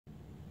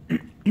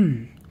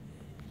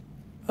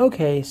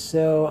Okay,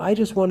 so I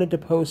just wanted to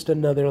post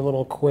another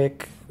little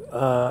quick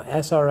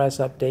SRS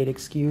update.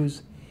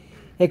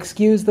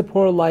 Excuse the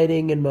poor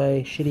lighting and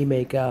my shitty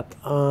makeup.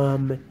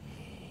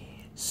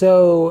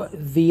 So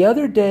the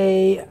other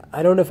day,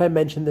 I don't know if I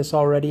mentioned this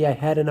already, I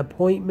had an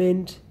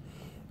appointment,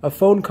 a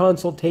phone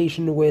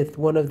consultation with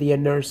one of the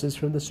nurses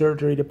from the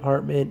surgery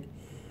department,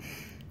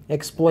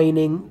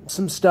 explaining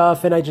some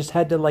stuff, and I just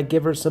had to like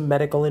give her some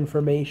medical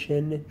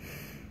information.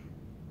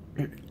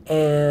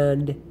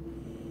 And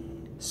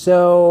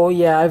so,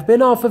 yeah, I've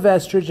been off of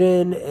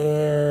estrogen,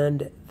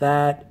 and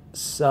that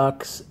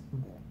sucks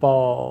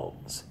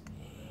balls.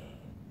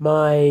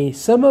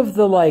 Some of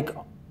my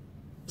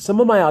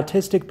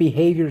autistic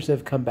behaviors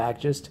have come back.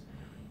 Just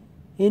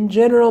in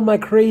general, my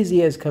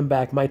crazy has come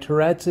back. My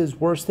Tourette's is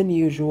worse than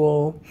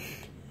usual,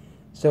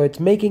 so it's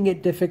making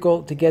it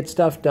difficult to get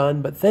stuff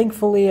done. But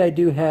thankfully, I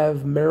do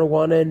have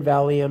marijuana and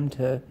Valium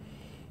to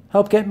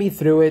help get me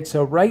through it.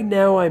 So right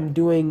now, I'm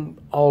doing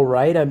all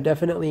right. I'm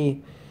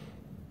definitely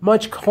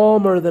much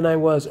calmer than I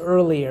was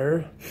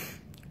earlier.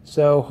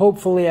 So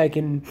hopefully I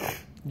can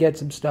get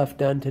some stuff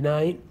done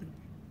tonight.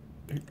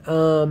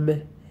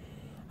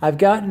 I've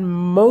gotten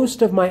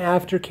most of my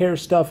aftercare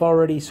stuff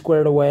already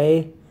squared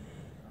away.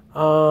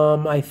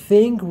 I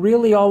think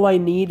really all I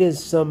need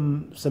is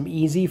some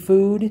easy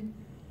food.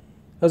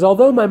 Because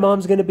although my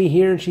mom's going to be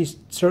here and she's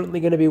certainly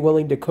going to be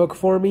willing to cook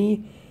for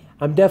me,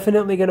 I'm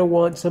definitely going to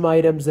want some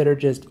items that are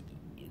just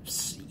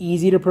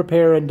easy to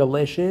prepare and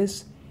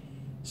delicious.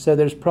 So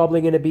there's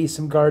probably going to be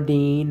some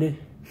Gardein,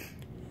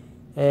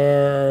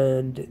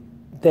 and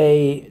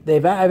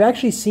I've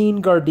actually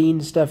seen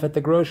Gardein stuff at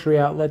the grocery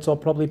outlets. I'll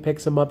probably pick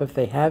some up if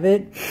they have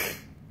it.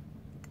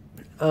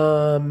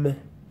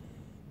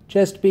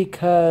 Just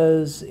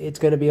because it's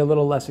going to be a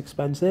little less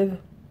expensive.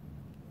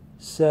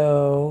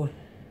 So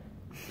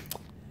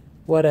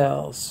what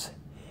else?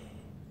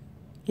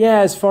 Yeah,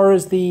 as far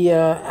as the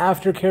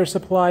aftercare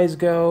supplies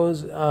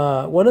goes,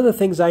 one of the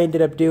things I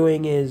ended up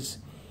doing is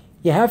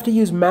you have to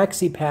use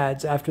maxi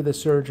pads after the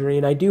surgery,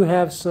 and I do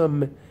have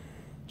some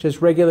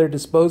just regular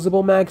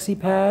disposable maxi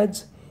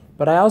pads,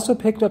 but I also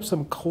picked up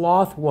some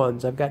cloth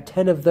ones. I've got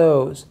 10 of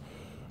those.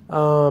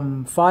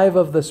 5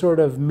 of the sort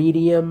of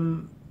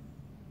medium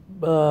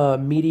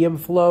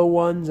flow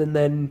ones, and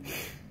then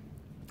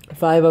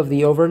 5 of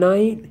the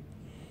overnight.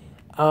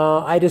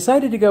 I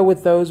decided to go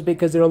with those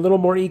because they're a little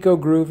more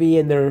eco-groovy,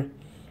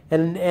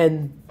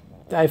 and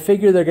I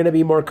figure they're going to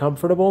be more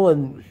comfortable,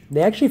 and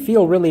they actually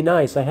feel really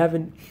nice.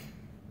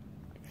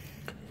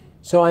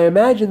 So I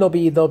imagine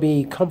they'll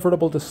be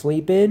comfortable to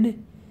sleep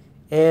in,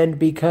 and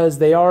because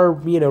they are,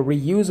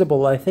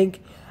 reusable,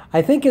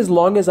 I think as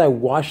long as I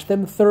wash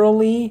them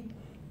thoroughly,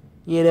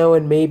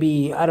 and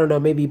maybe, I don't know,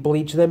 maybe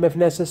bleach them if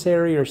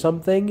necessary or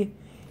something,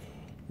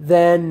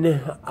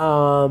 then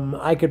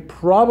I could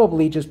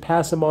probably just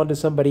pass them on to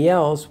somebody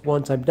else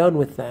once I'm done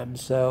with them.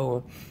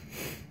 So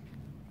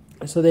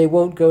they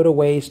won't go to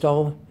waste.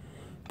 I'll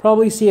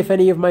probably see if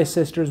any of my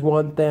sisters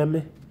want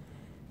them.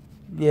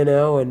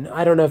 And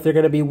I don't know if they're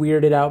going to be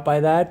weirded out by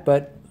that,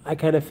 but I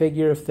kind of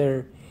figure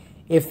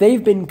if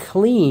they've been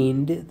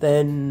cleaned,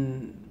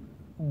 then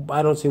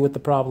I don't see what the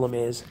problem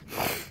is.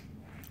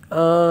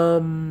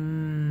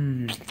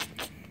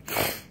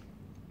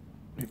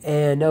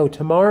 And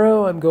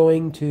tomorrow I'm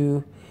going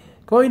to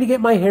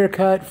get my hair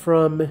cut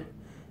from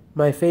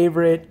my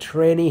favorite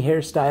tranny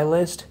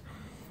hairstylist.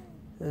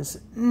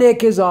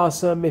 Nick is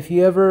awesome. If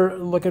you ever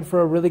looking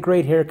for a really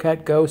great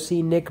haircut, go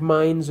see Nick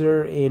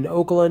Meinzer in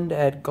Oakland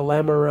at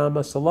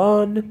Glamorama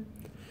Salon.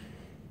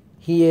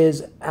 He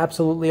is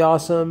absolutely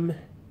awesome.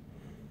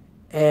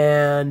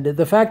 And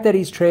the fact that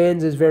he's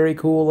trans is very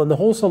cool, and the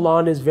whole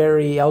salon is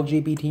very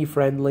LGBT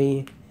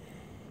friendly.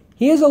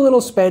 He is a little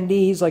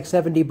spendy. He's like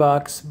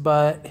 $70,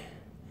 but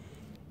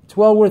it's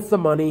well worth the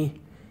money.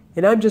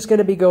 And I'm just going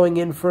to be going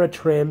in for a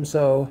trim,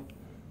 so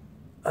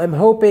I'm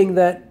hoping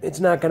that it's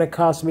not going to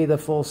cost me the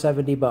full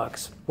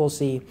 $70. We'll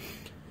see.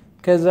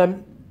 Because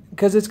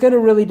it's going to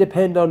really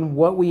depend on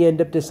what we end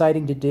up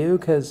deciding to do,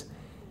 because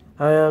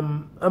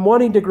I'm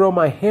wanting to grow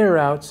my hair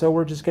out, so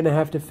we're just going to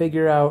have to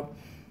figure out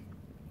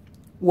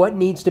what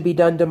needs to be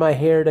done to my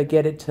hair to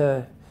get it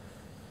to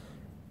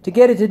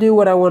do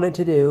what I want it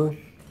to do.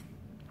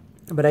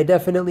 But I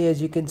definitely,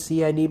 as you can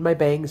see, I need my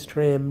bangs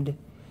trimmed,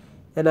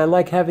 and I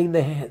like having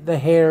the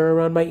hair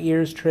around my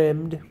ears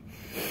trimmed.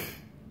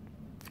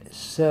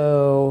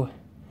 So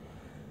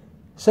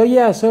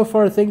yeah, so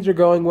far things are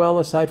going well,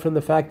 aside from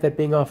the fact that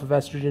being off of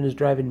estrogen is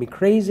driving me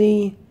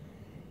crazy.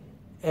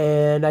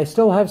 And I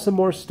still have some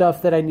more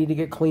stuff that I need to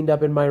get cleaned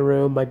up in my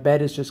room. My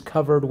bed is just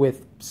covered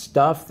with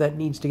stuff that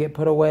needs to get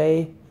put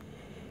away.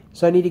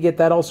 So I need to get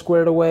that all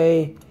squared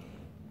away.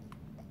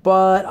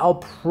 But I'll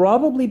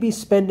probably be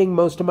spending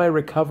most of my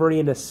recovery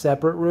in a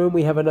separate room.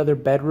 We have another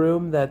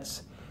bedroom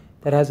that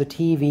has a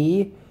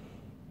TV.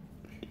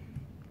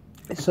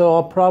 So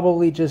I'll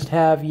probably just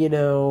have,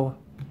 recliner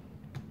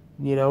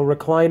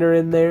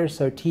in there.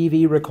 So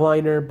TV,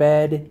 recliner,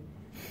 bed.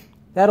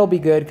 That'll be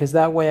good, because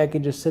that way I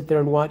can just sit there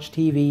and watch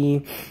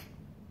TV.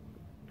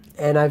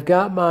 And I've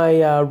got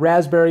my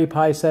Raspberry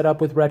Pi set up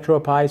with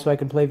RetroPie so I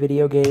can play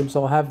video games.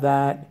 So I'll have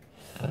that.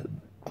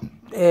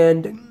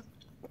 And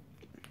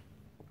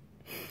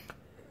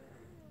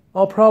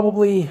I'll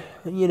probably,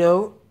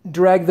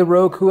 drag the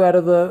Roku out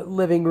of the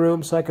living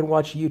room so I can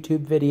watch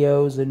YouTube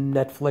videos and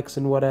Netflix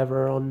and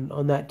whatever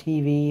on that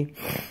TV.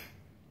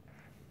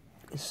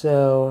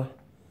 So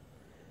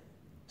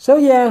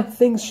yeah,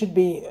 things should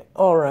be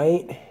all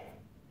right.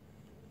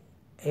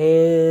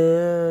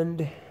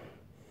 And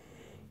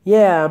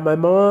yeah, my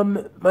mom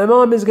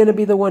is going to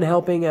be the one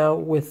helping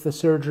out with the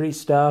surgery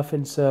stuff,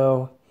 and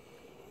so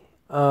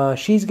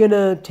she's going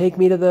to take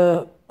me on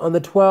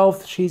the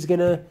 12th, she's going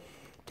to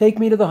take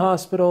me to the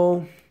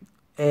hospital,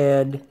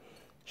 and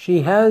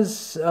she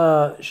teaches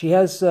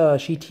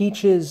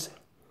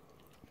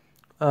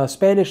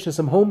Spanish to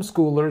some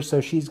homeschoolers, so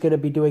she's going to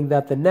be doing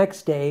that the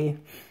next day.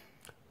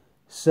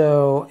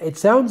 So it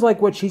sounds like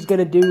what she's going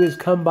to do is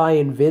come by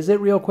and visit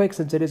real quick,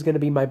 since it is going to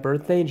be my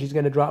birthday, and she's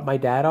going to drop my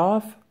dad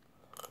off.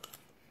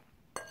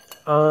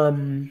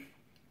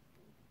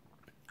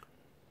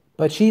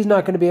 But she's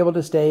not going to be able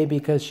to stay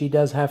because she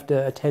does have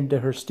to attend to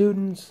her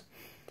students.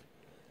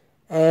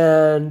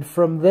 And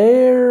from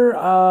there,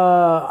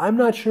 I'm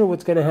not sure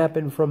what's going to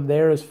happen from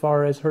there as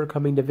far as her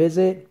coming to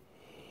visit.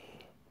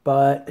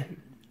 But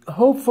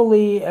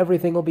hopefully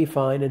everything will be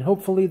fine, and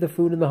hopefully the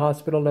food in the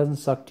hospital doesn't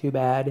suck too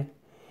bad.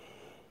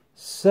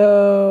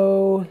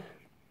 So,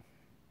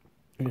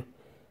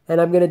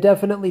 and I'm going to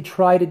definitely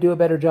try to do a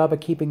better job of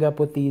keeping up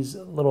with these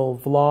little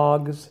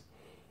vlogs.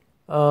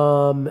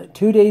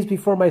 2 days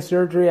before my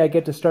surgery, I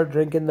get to start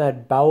drinking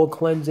that bowel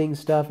cleansing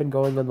stuff and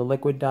going on the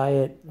liquid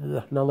diet.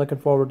 Not looking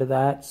forward to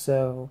that,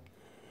 so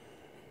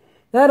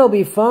that'll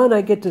be fun.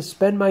 I get to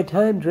spend my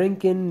time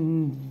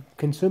drinking,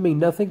 consuming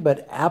nothing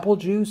but apple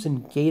juice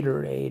and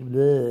Gatorade.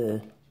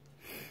 Blech.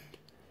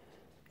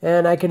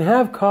 And I can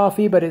have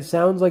coffee, but it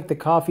sounds like the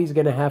coffee's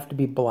going to have to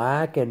be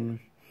black, and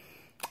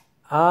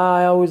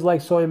I always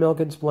like soy milk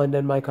and Splenda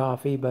in my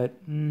coffee, but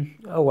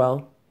oh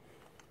well.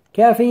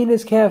 Caffeine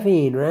is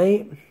caffeine,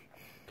 right?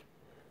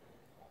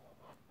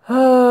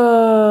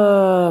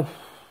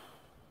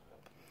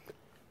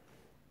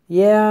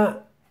 Yeah.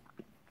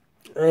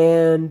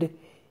 And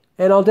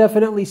I'll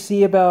definitely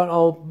see about,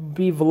 I'll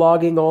be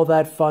vlogging all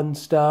that fun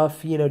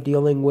stuff,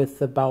 dealing with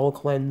the bowel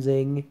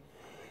cleansing.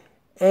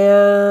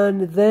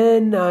 And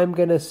then I'm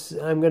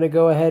gonna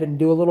go ahead and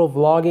do a little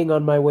vlogging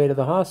on my way to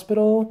the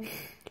hospital.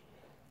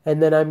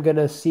 And then I'm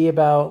gonna see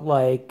about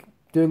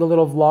doing a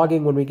little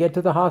vlogging when we get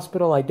to the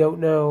hospital. I don't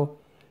know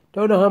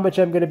how much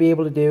I'm going to be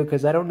able to do,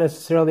 because I don't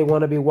necessarily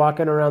want to be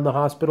walking around the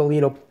hospital,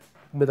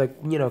 with a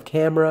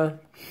camera.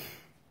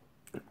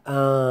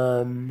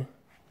 And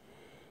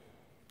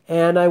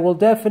I will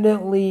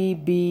definitely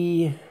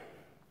be,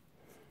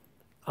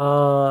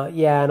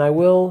 and I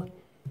will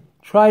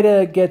try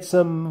to get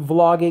some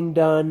vlogging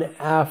done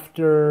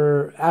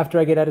after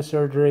I get out of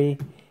surgery.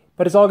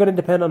 But it's all going to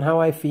depend on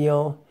how I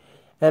feel.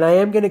 And I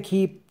am going to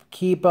keep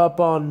up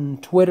on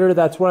Twitter.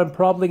 That's where I'm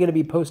probably going to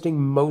be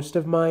posting most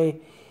of my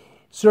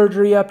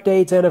surgery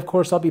updates, and of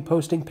course I'll be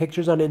posting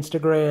pictures on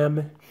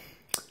Instagram.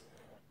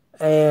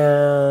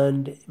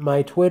 And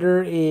my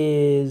Twitter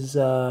is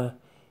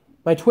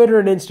my Twitter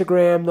and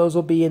Instagram, those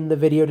will be in the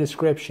video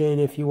description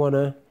if you want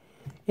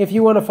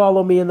to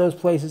follow me in those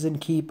places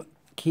and keep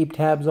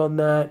tabs on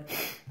that.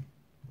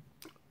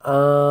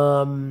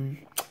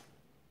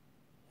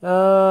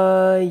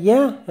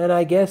 Yeah, and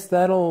I guess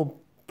that'll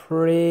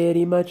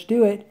pretty much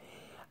do it.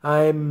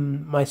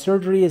 My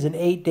surgery is in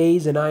 8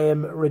 days, and I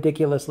am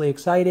ridiculously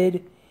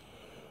excited.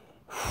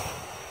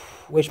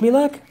 Wish me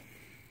luck.